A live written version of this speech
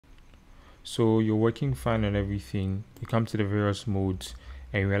So you're working fine on everything, you come to the various modes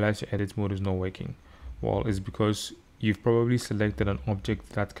and you realize your edit mode is not working. Well, it's because you've probably selected an object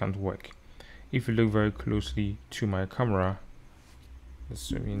that can't work. If you look very closely to my camera, let's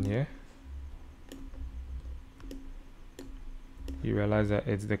zoom in here, you realize that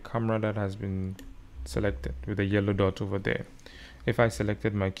it's the camera that has been selected with the yellow dot over there. If I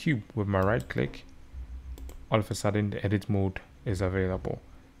selected my cube with my right click, all of a sudden the edit mode is available.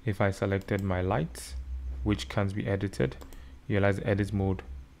 If I selected my lights, which can't be edited, you realize the edit mode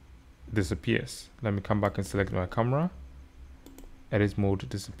disappears. Let me come back and select my camera. Edit mode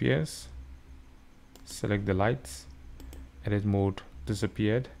disappears. Select the lights. Edit mode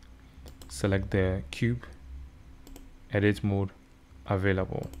disappeared. Select the cube. Edit mode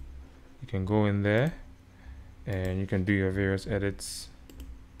available. You can go in there and you can do your various edits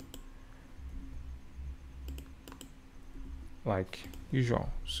like usual.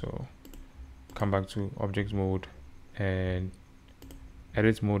 So come back to object mode and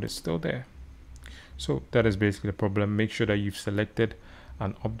edit mode is still there. So that is basically the problem. Make sure that you've selected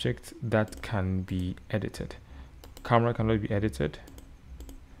an object that can be edited. Camera cannot be edited,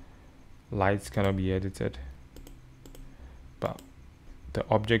 lights cannot be edited, but the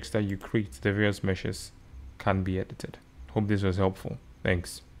objects that you create, the various meshes, can be edited. Hope this was helpful.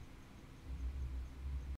 Thanks.